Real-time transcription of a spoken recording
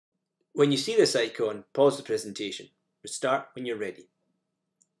When you see this icon, pause the presentation. Restart when you're ready.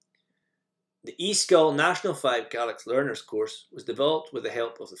 The eSgoil National 5 Gaelic Learners course was developed with the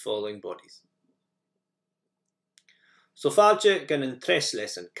help of the following bodies. So fáilte gan an tres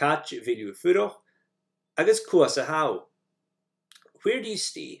lesson, cáte vidú furoch, agus cuas a how. Where do you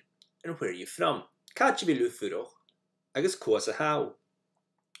stay and where are you from? Cáte vidú furoch, agus cuas a how.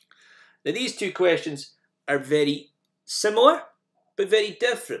 Now these two questions are very similar, but very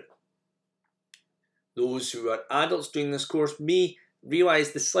different. Those who are adults doing this course may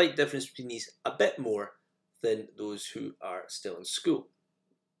realise the slight difference between these a bit more than those who are still in school.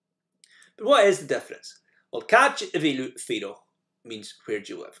 But what is the difference? Well, cáte vidú furoch means where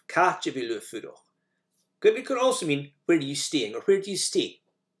do you live. Cáte vidú furoch. It could also mean where are you staying or where do you stay.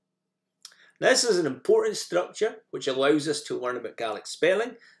 Now, this is an important structure which allows us to learn about Gaelic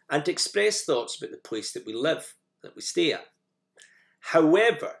spelling and to express thoughts about the place that we live, that we stay at.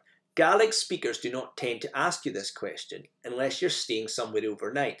 However, Gaelic speakers do not tend to ask you this question unless you're staying somewhere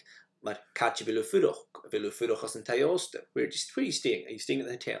overnight. Maar cáte vidú furoch as an taosta. Where are you staying? Are you staying at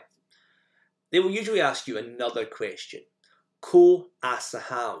the hotel? They will usually ask you another question. Có as a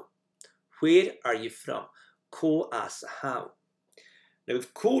how. Where are you from? Có as a how. Now,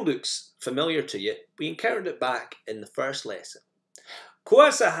 if có looks familiar to you, we encountered it back in the first lesson. Có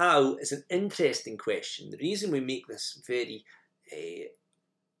as a how is an interesting question. The reason we make this very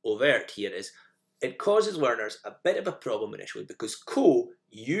overt here is it causes learners a bit of a problem initially because có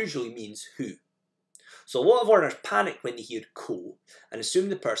usually means who. So a lot of learners panic when they hear có and assume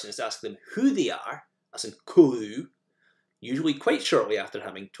the person is asking them who they are, as in có, usually quite shortly after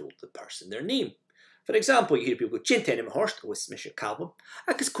having told the person their name. For example, you hear people go, Chin Tenim Horst, with Mr. Calvin,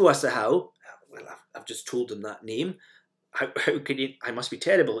 agus có as a how. Well, I've just told them that name. How could you? I must be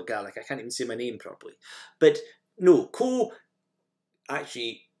terrible at Gaelic. I can't even say my name properly. But no, có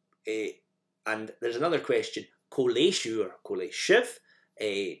actually, and there's another question, có leishu or có leishiv,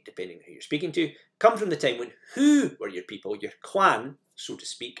 depending on who you're speaking to, come from the time when who were your people, your clan, so to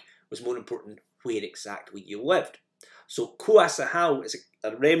speak, was more important where exactly you lived. So có as a how is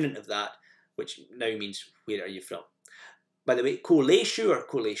a remnant of that, which now means where are you from. By the way, có leishu or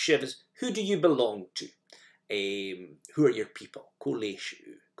có leishiv is who do you belong to? Who are your people? Có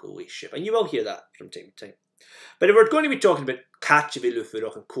leishu, có leishiv. And you will hear that from time to time. But if we're going to be talking about cáte vidú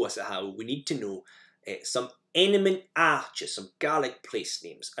furoch and có as a how, we need to know some enement arches, some Gaelic place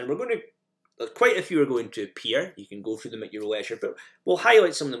names. And we're going to, quite a few are going to appear. You can go through them at your leisure, but we'll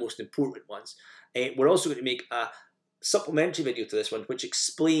highlight some of the most important ones. We're also going to make a supplementary video to this one which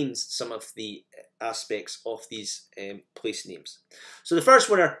explains some of the aspects of these place names. So the first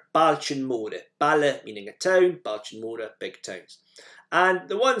one are Balchin Mora. Bala meaning a town, Balchin Mora, big towns. And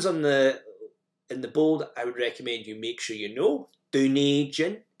the ones on in the bold, I would recommend you make sure you know.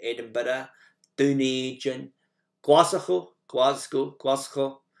 Dunedin, Edinburgh, Dunedin, Glasgow,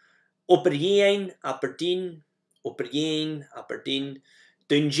 Aberdeen, Aberdeen,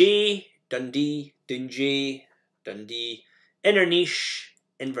 Dundee, Dundee, Inverness,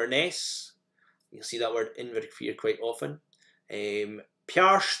 Inverness. You'll see that word Inverness here quite often.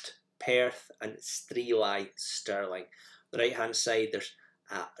 Piarst, Perth, and Strelai, Stirling. On the right hand side, there's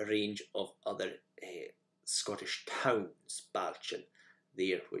a range of other Scottish towns, Balchin,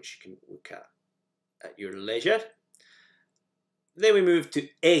 there, which you can look at your leisure. Then we move to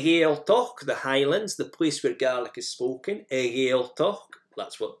Gaeltoch, the Highlands, the place where Gaelic is spoken. Gaeltoch,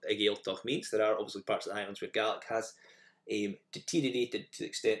 that's what Gaeltoch means. There are obviously parts of the Highlands where Gaelic has deteriorated to the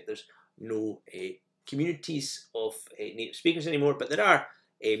extent there's no communities of native speakers anymore, but there are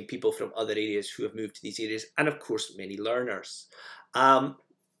people from other areas who have moved to these areas, and of course many learners.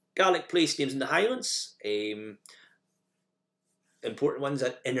 Gaelic place names in the Highlands, important ones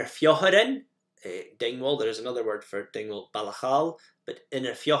are Innerfiocharin, Dingwall. There is another word for Dingwall, Balachal, but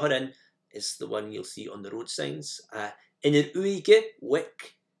Innerfiocharin is the one you'll see on the road signs. Inneruige,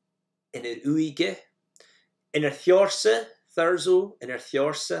 Wick, Inneruige, Innerthiorsa, Thurso,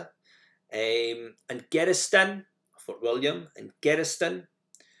 Innerthiorsa, and Geriston, Fort William, and Geriston,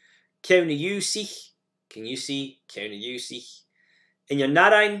 County can you see, County in your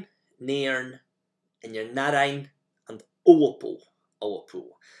Narine, Nairn, in your Narine, and Owapol.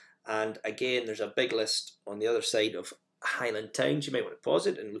 And again, there's a big list on the other side of Highland towns. You might want to pause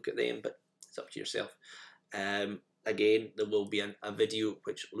it and look at them, but it's up to yourself. Again, there will be a video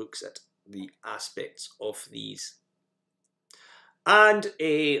which looks at the aspects of these. And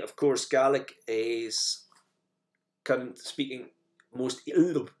of course, Gaelic is speaking most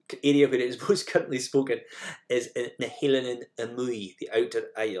area where it is most currently spoken is in Nahilinan Amui, the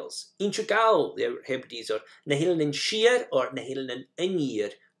Outer Isles. Intragal, the Outer Hebrides, or Nahilinan Sheer or Nahilinan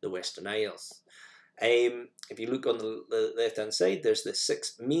Inir, the Western Isles. If you look on the left-hand side, there's the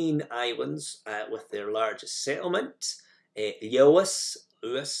 6 main islands with their largest settlement. Lewis,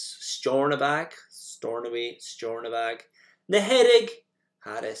 Stornabag, Stornoway, Stornabag, Naherig,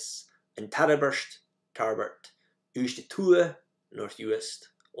 Harris, and Taraburst, Tarbert, Ushtatua, Northwest,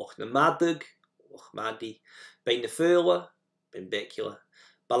 Ochnamadug, Ochmadi, Bainafula, Benbecula,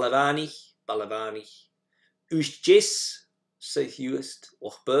 Balavani, Ushjis, Southwest,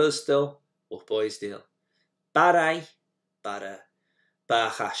 Ochbursdale, Ochboysdale, Barai,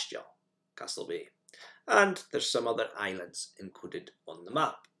 Bachastel, Castle Bay. And there's some other islands included on the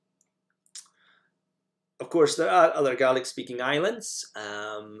map. Of course, there are other Gaelic-speaking islands,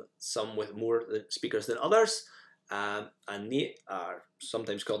 some with more speakers than others, and they are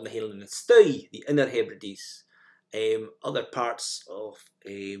sometimes called Nahelan and Stui, the Inner Hebrides. Other parts of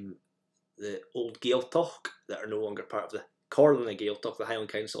the old Gaeltacht that are no longer part of the Corlin Gaeltacht, the Highland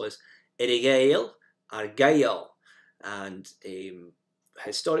Council, is eSgoil, Argyll, and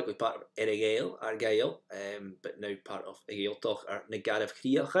historically part of eSgoil, Argyll, but now part of Gaeltacht are Nagarif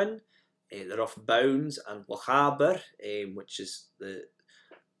Criachan, the Rough Bounds, and Lochaber, which is the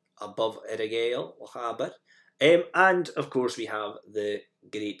above eSgoil, Lochaber. And of course we have the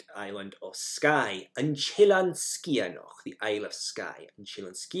great island of Skye, Anchilan Skianoch, the Isle of Skye,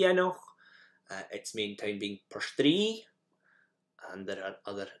 Anchilan Skianoch, its main town being Perstree, and there are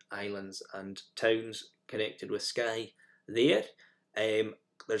other islands and towns connected with Skye there.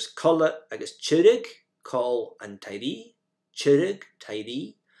 There's Culla, I guess Churig, Coll and Tiree, Churig,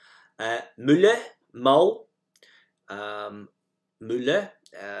 Tiree, Mulle, Mull, Mulle,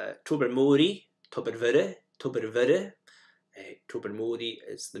 Tobermory, Tobervirre, Tobermory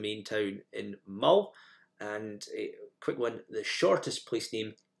is the main town in Mull. And a quick one, the shortest place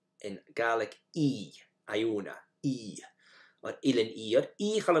name in Gaelic, Iona, or Ilin or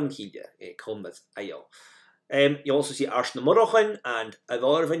Chalamchilja, Combat Isle. You also see Arshnamurochan and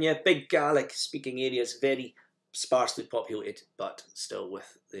Avorvanya, big Gaelic speaking areas, very sparsely populated, but still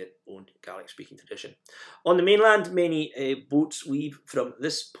with their own Gaelic speaking tradition. On the mainland, many boats leave from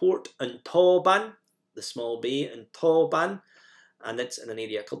this port in Tauban, the small bay in Tauban, and it's in an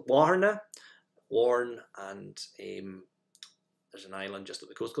area called Larne, and there's an island just up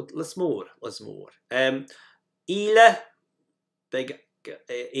the coast called Lismore. Ila, big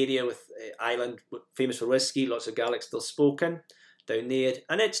area with island famous for whiskey, lots of Gaelic still spoken down there,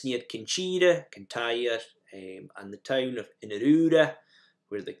 and it's near Kinchira, Kintyre, and the town of Inarura,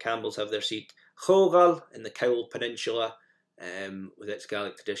 where the Campbells have their seat. Chogal in the Cowal Peninsula, with its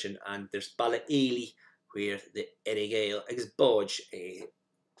Gaelic tradition, and there's Balaeli, where the eSgoil Exbodge,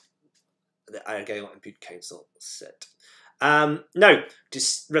 the Argyll and Bute Council sit. Now, to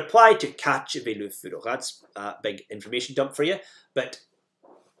reply to Catch Velu Furo, that's a big information dump for you, but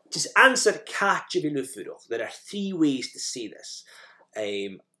to answer Catch Velu Furo, there are 3 ways to say this,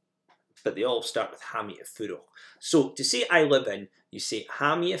 but they all start with Hami Furo. So, to say I live in, you say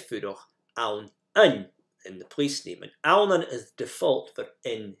Hami Furo Aln in the place name, and Alnan is default for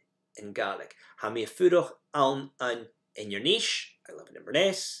in Gaelic. Hami Furo Aln in your niche, I live in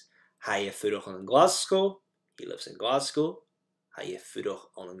Inverness. Haya Furo in Glasgow, he lives in Glasgow. Haya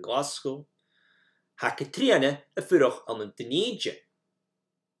Furo in Glasgow. Hakatriana a Furo in Dunedin.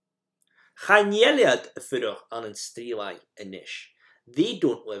 Chanieliad a Furo in Strelai in Nish. They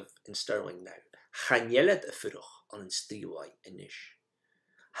don't live in Stirling now. Chanieliad a Furo in Strelai in Nish.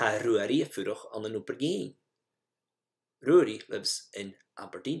 Ha Ruari a Furo in Obergain. Rory lives in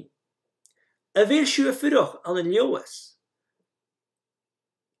Aberdeen. A Vershu a Furo in Lewis.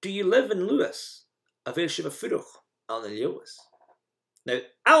 Do you live in Lewis? A Vershu a Furo in Lewis. Now,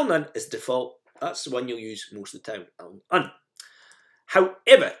 Alnan is default. That's the one you'll use most of the time. Aln.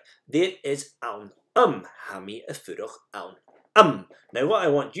 However, there is Aln Hami a Furo Aln Now, what I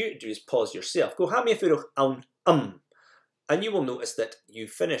want you to do is pause yourself. Go Hami a Furo Aln and you will notice that you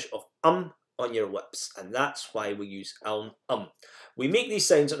finish off on your lips, and that's why we use Aln We make these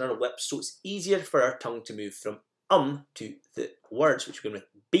sounds on our lips so it's easier for our tongue to move from to the words which begin with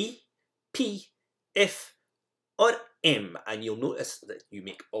B, P, F, or M, and you'll notice that you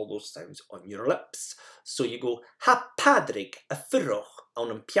make all those sounds on your lips. So you go Ha padrig a furroch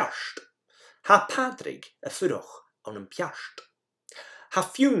an an piasht. Ha padrig a furroch an an piasht. Ha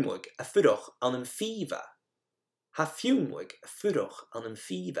fiumwig a furroch an an fiva. Ha fiumwig a furroch an an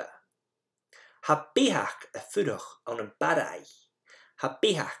fiva. Ha behach a furroch an an barai. Ha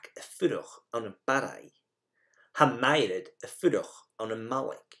behach a furroch an an barai. Ha meirid a furroch an an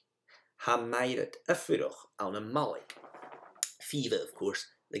malik. Ha meirid a furroch an an malik. Fiva, of course,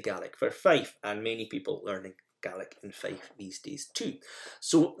 the Gaelic for fife, and many people learning Gaelic and Fife these days too.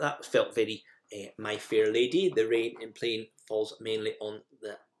 So that felt very My Fair Lady. The rain in plain falls mainly on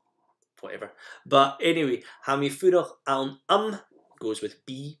the whatever. But anyway, ha mi furach an goes with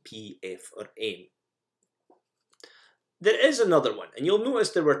B, P, F or N. There is another one, and you'll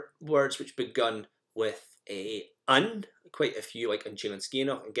notice there were words which begun with a quite a few, like an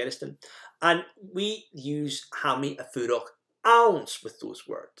Chilanskino and Geriston, and we use ha mi a furach ounce with those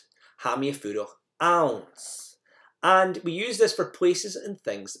words. Ha mi a furach ounce. And we use this for places and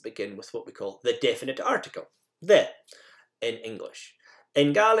things that begin with what we call the definite article, the, in English.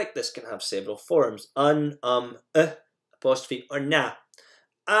 In Gaelic, this can have several forms, apostrophe, or na.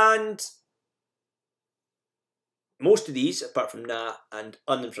 And most of these, apart from na and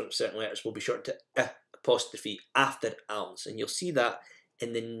in front of certain letters, will be shortened to apostrophe after ounce. And you'll see that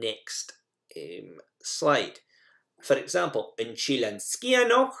in the next slide. For example, in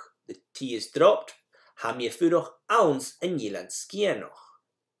Chilanskianoch, the T is dropped. Ha mi furach ounce in Chilanskianoch.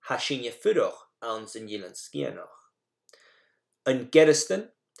 Ha sin furach ounce in Chilanskianoch. In Geriston,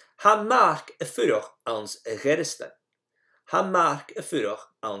 ha mark a furach ounce a Geriston. Ha mark a furach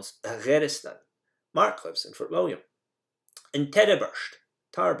ounce a Geriston. Mark lives in Fort William. In Tarbert,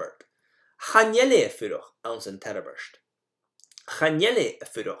 Chanjele a furach ounce in Terraburst. Chanjele a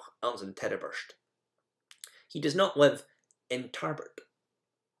furach ounce in Terraburst. He does not live in Tarbert.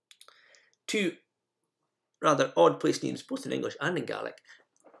 Two rather odd place names, both in English and in Gaelic.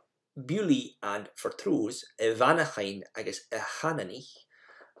 Bewley and Fortrose, Vanachain agus Hananich.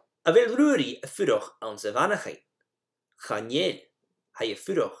 A vel ruri a furach ounce a Vanachain. Chanjel ha a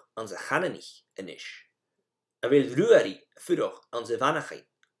furach ounce a Hananich inish. A vel ruari a furach ounce a Vanachain.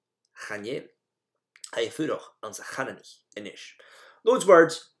 Chanjel ha a furach ounce a Hananich inish. Those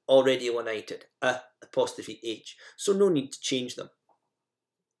words already united, apostrophe H, so no need to change them.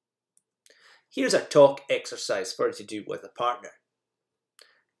 Here's a talk exercise for you to do with a partner.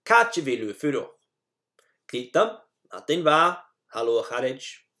 Catje vilu furo. Klitam, natin va, hallo a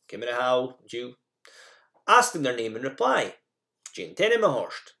charage, kimmer how, Jew. Ask them their name and reply. Jane tenem a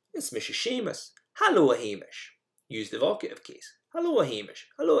horst, it's Mrs. Seamus, hallo a Hamish. Use the vocative case. Hallo a Hamish,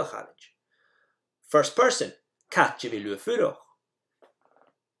 hallo a charage. First person, catje vilu furo.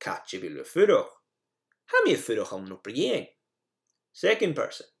 Catje vilu furo. Ha mi furo ham no prien. Second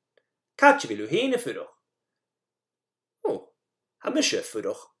person, catje vilu hene furo. Oh, ha mi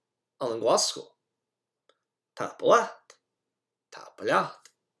furo an Glasgow. Tapalat. Tapalat.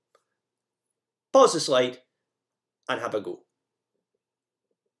 Pause the slide and have a go.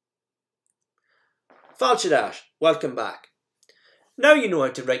 Falchadash, welcome back. Now you know how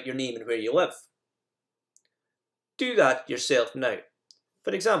to write your name and where you live. Do that yourself now.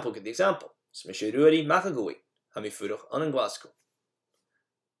 For example, get the example. Smishuruari Makagowi, Hami Furuch an Glasgow.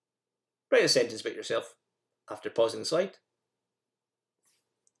 Write a sentence about yourself after pausing the slide.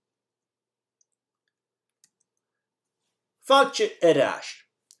 Falche erash.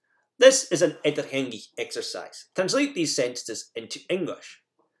 This is an Etterhengi exercise. Translate these sentences into English.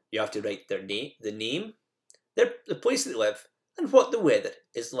 You have to write their name, the name, the place they live, and what the weather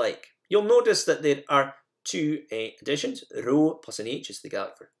is like. You'll notice that there are two additions. Ro plus an H is the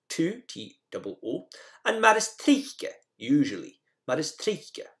Gaelic for two, T-O-O, and maristrike, usually.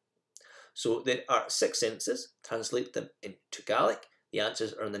 Maristrike. So there are 6 sentences. Translate them into Gaelic. The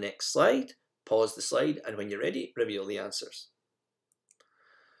answers are on the next slide. Pause the slide, and when you're ready, reveal the answers.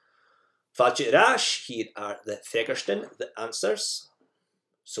 Falche rash, here are the Fegersten, the answers.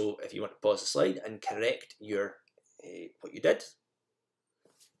 So if you want to pause the slide and correct your what you did.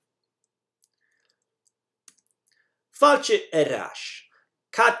 Falche rash,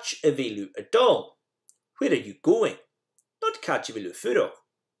 catch a velu a doll. Where are you going? Not catch a velu furo.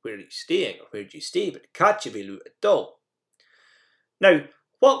 Where are you staying, or where do you stay, but catch a velu a doll. Now,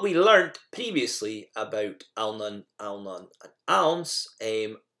 what we learnt previously about alnan, and ounce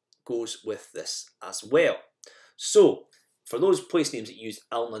goes with this as well. So, for those place names that use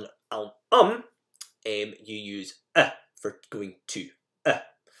alnan, you use for going to.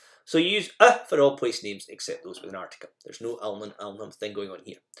 So you use for all place names except those with an article. There's no alnan thing going on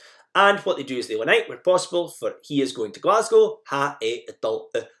here. And what they do is they unite where possible. For he is going to Glasgow, ha e adul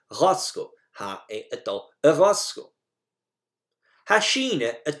Glasgow, ha e adul Glasgow.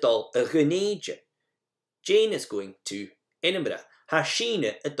 Hashina adul Grenadian. Jane is going to Edinburgh.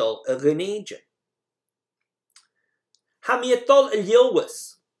 Hashina adul Grenadian. Hamidol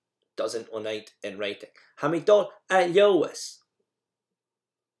Lewis doesn't unite in writing. Hamidol Lewis.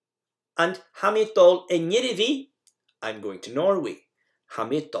 And Hamidol Nyirivi, I'm going to Norway.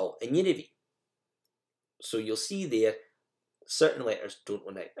 Hamidol Nyirivi. So you'll see there, certain letters don't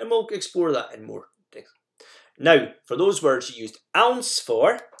unite. And we'll explore that in more things. Now, for those words you used ounce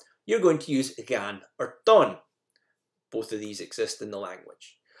for, you're going to use gan or don. Both of these exist in the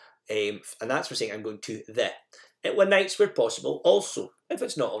language. And that's for saying I'm going to the. It lenites where possible also, if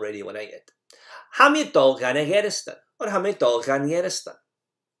it's not already lenited. Ha mi dol gan a Geristan, or ha mi dol gan Geristan.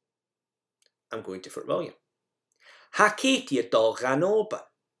 I'm going to Fort William. Ha Katie a dol gan Oban.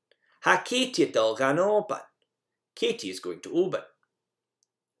 Ha Katie a dol gan Oban. Katie is going to Oban.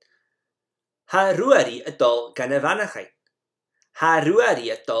 Ha ruari a dol gan a Vanachain. Ha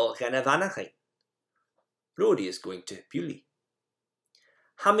ruari a dol gan a Vanachain. Rory is going to Bewley.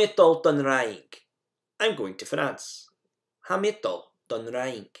 Ha mi dol dun Raing. I'm going to France. Ha mi dol dun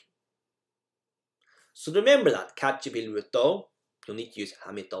Raing. So remember that, catch a bill with dol, you'll need to use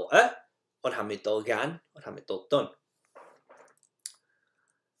ha mi dol or ha mi dol gan, or ha mi dol dun.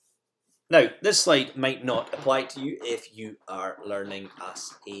 Now, this slide might not apply to you if you are learning as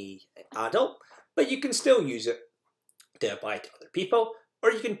an adult, but you can still use it to apply to other people,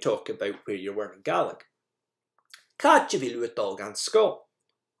 or you can talk about where you're learning Gaelic. Catch a bill with dol gan school.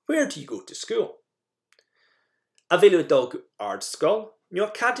 Where do you go to school? A bill with dol go ard school, no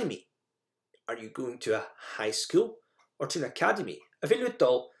academy. Are you going to a high school or to an academy? A bill with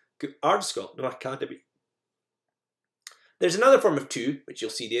dol go ard school, no academy. There's another form of to, which you'll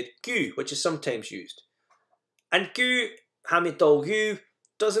see there, gu, which is sometimes used. And gu, ha mi dol gu,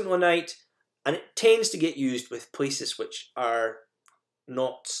 doesn't lenite, and it tends to get used with places which are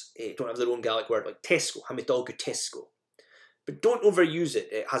not, don't have their own Gaelic word, like Tesco, ha mi dol gu Tesco. But don't overuse it.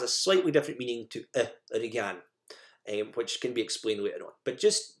 It has a slightly different meaning to or again, which can be explained later on. But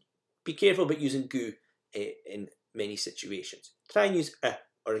just be careful about using gu in many situations. Try and use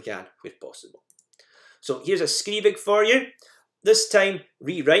or again where possible. So here's a skrivig for you. This time,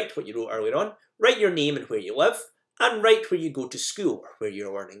 rewrite what you wrote earlier on. Write your name and where you live, and write where you go to school or where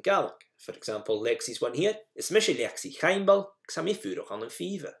you're learning Gaelic. For example, Lexi's one here. Is misje Lexi Heimbal, xami furoch an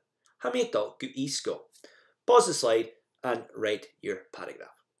fiva. Ha mi dol gu eSgoil. Pause the slide and write your paragraph.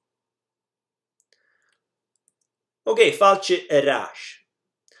 Okay, falche arash.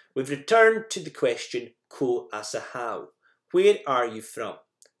 We've returned to the question ko as a how. Where are you from?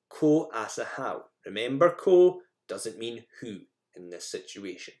 Ko as a how. Remember, ko doesn't mean who in this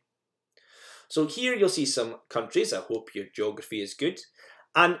situation. So here you'll see some countries. I hope your geography is good.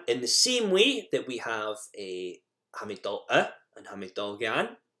 And in the same way that we have a ha mi dol and ha mi dol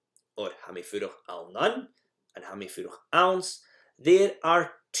gan, or ha mi furoch al nun and ha mi furoch ounce, there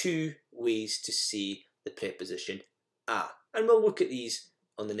are two ways to say the preposition a. And we'll look at these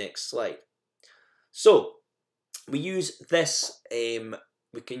on the next slide. So we use this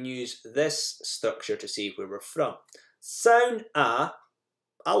we can use this structure to say where we're from. Saun a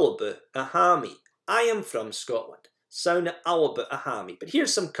Alba Ahami. I am from Scotland. Saun Alba Ahami. But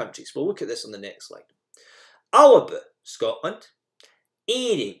here's some countries. We'll look at this on the next slide. Alba, Scotland.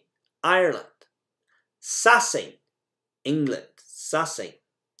 Erin, Ireland. Sassine, England. Sassine.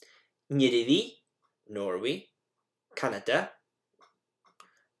 Nyridi, Norway. Canada.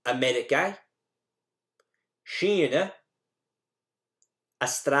 America. China.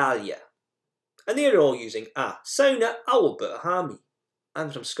 Australia. And they're all using a. Sauna Alba Ahami.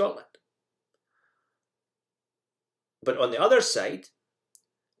 I'm from Scotland. But on the other side,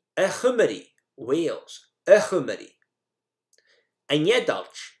 Echumeri, Wales. Echumeri.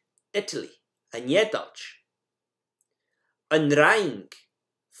 Anyedalch, Italy. Anyedalch. Anraing,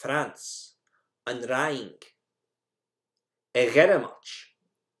 France. Anraing. Egeramach,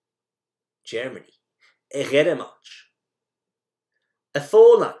 Germany. Egeramach.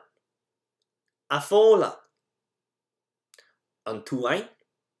 Atholan, Atholan. Antuain,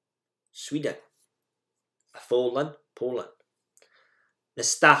 Sweden. Atholan, Poland.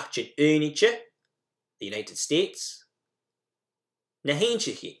 Nastachin Unice, the United States.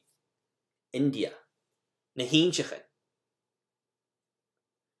 Nahinchichi, India. Nahinchichen.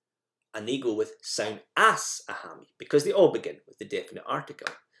 And they go with sound as ahami because they all begin with the definite article.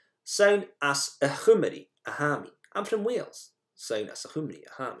 Sound as ahumeri ahami. I'm from Wales. Sound as ahumeri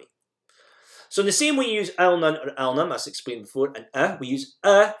ahami. So in the same way you use alnun or alnum, as explained before, and we use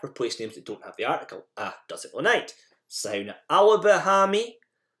for place names that don't have the article. Does it night. Sound alaba ahami.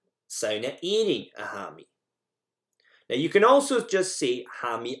 Sound erin ahami. Now you can also just say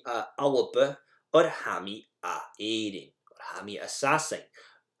hami a alaba or hami a erin or hami a sassing.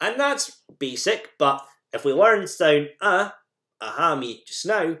 And that's basic, but if we learn sound ahami just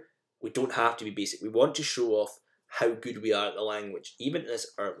now, we don't have to be basic. We want to show off how good we are at the language, even at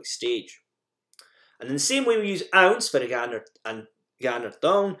this early stage. And in the same way we use ounce for a gan or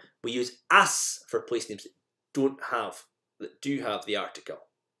down, we use as for place names that do have the article.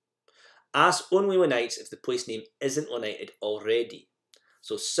 As only lenites if the place name isn't lenited already.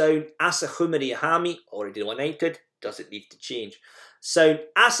 So sound as a chumari a hami, already lenited, doesn't need to change. Sound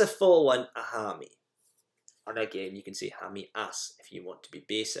as a full one a hami. And again, you can say hami as if you want to be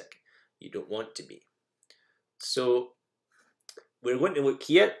basic. You don't want to be. So we're going to look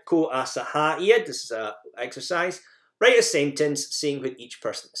here. Ko asa ha iad. This is an exercise. Write a sentence saying where each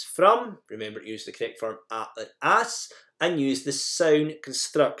person is from. Remember to use the correct form a or as. And use the sound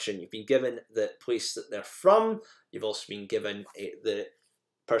construction. You've been given the place that they're from. You've also been given the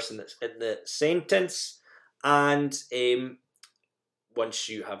person that's in the sentence. And once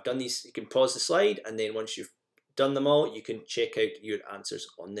you have done these, you can pause the slide. And then once you've done them all, you can check out your answers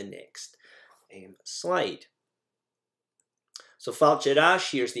on the next slide. So Falche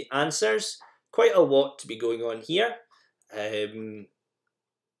Rash, here's the answers. Quite a lot to be going on here.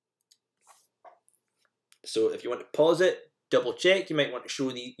 So if you want to pause it, double check. You might want to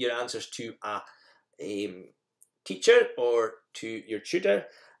show your answers to a teacher or to your tutor.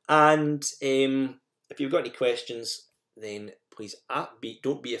 And if you've got any questions, then please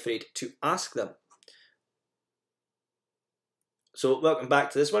don't be afraid to ask them. So welcome back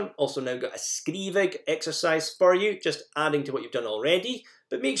to this one. Also now got a Skrivig exercise for you, just adding to what you've done already.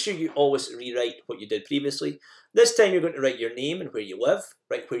 But make sure you always rewrite what you did previously. This time you're going to write your name and where you live,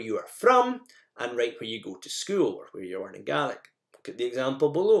 write where you are from, and write where you go to school or where you are in Gaelic. Look at the example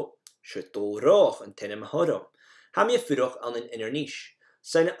below. Shuto roch and tenem horom. Hami a furoch an an innernish.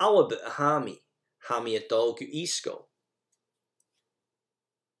 Zijn alle a hami. Hami a dal gu eSgoil.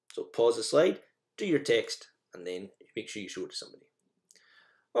 So pause the slide, do your text, and then make sure you show it to somebody.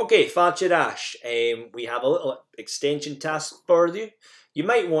 Okay, Fachirash, we have a little extension task for you. You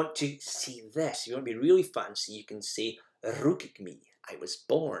might want to see this. You want to be really fancy. You can say Rugig me, I was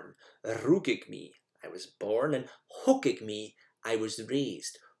born. Rugig me, I was born. And Hukig me, I was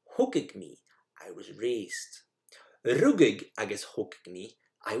raised. Hukig me, I was raised. Rugig, I guess Hukig me,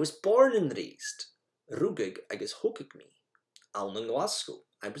 I was born and raised. Rugig, I guess Hukig me. Aln in Glasgow,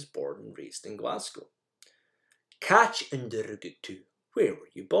 I was born and raised in Glasgow. Catch in the Rugig too. Where were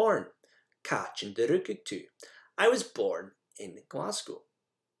you born? Catch in the Rugig too. I was born in Glasgow.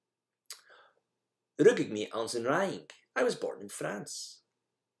 Rugig me ans in Rijn. I was born in France.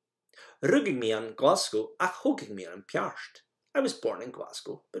 Rugig me an Glasgow, ach hugig me an Piarst. I was born in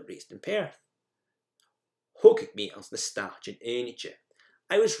Glasgow, but raised in Perth. Hugig me ans the stad in Eunitje.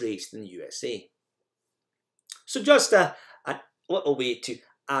 I was raised in the USA. So just a little way to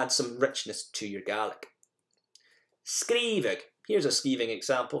add some richness to your Gaelic. Skrivig. Here's a skriving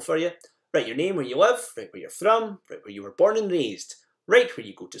example for you. Write your name, where you live, write where you're from, write where you were born and raised, write where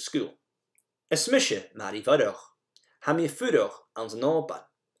you go to school. Ismische mari varoch. Hami furoch ans noban.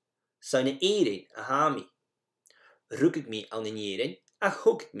 Saune erin a hami. Rugig me an in erin, a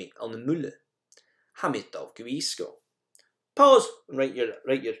hugig me an the mulle. Hami dal gu eSgoil. Pause and write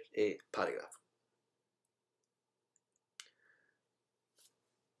your paragraph.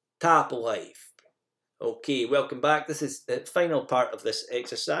 Tap life. Okay, welcome back. This is the final part of this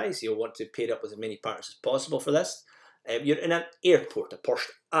exercise. You'll want to pair up with as many partners as possible for this. You're in an airport, a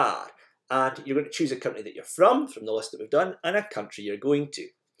Porsche R, and you're going to choose a country that you're from the list that we've done, and a country you're going to.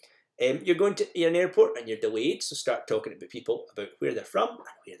 You're going to an airport and you're delayed, so start talking to people about where they're from and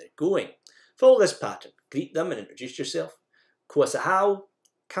where they're going. Follow this pattern. Greet them and introduce yourself. Kuasa how,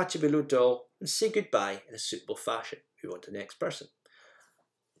 catch a below doll, and say goodbye in a suitable fashion. Move on to the next person.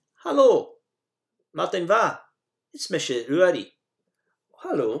 Hello. Martin va, it's Mr. Ruari.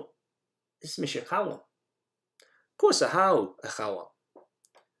 Hello, it's Mr. Challam. Kosa how a Challam.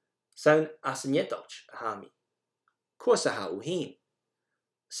 Sound as an Yedach a hami. Kosa how heen.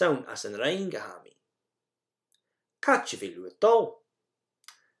 Sound as an Rijn a hami. Catch vilu a doll.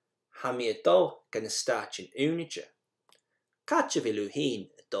 Hami a doll can a stach in Eunitje. Catch vilu heen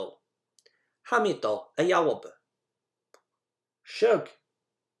a doll. Hami a doll a Yawaba. Shug.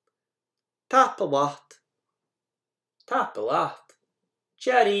 Tap a lot. Tap a lot.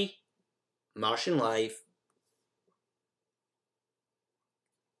 Jerry. Martian Live.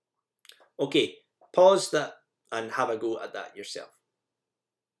 Okay, pause that and have a go at that yourself.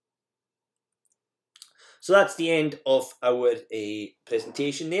 So that's the end of our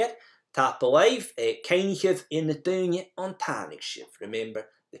presentation there. Tap a live. Kainchiv in the down on Tannigshiv. Remember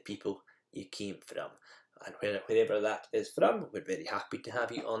the people you came from. And wherever that is from, we're very happy to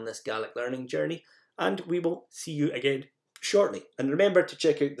have you on this Gaelic learning journey, and we will see you again shortly. And remember to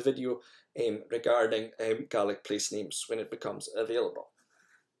check out the video regarding Gaelic place names when it becomes available.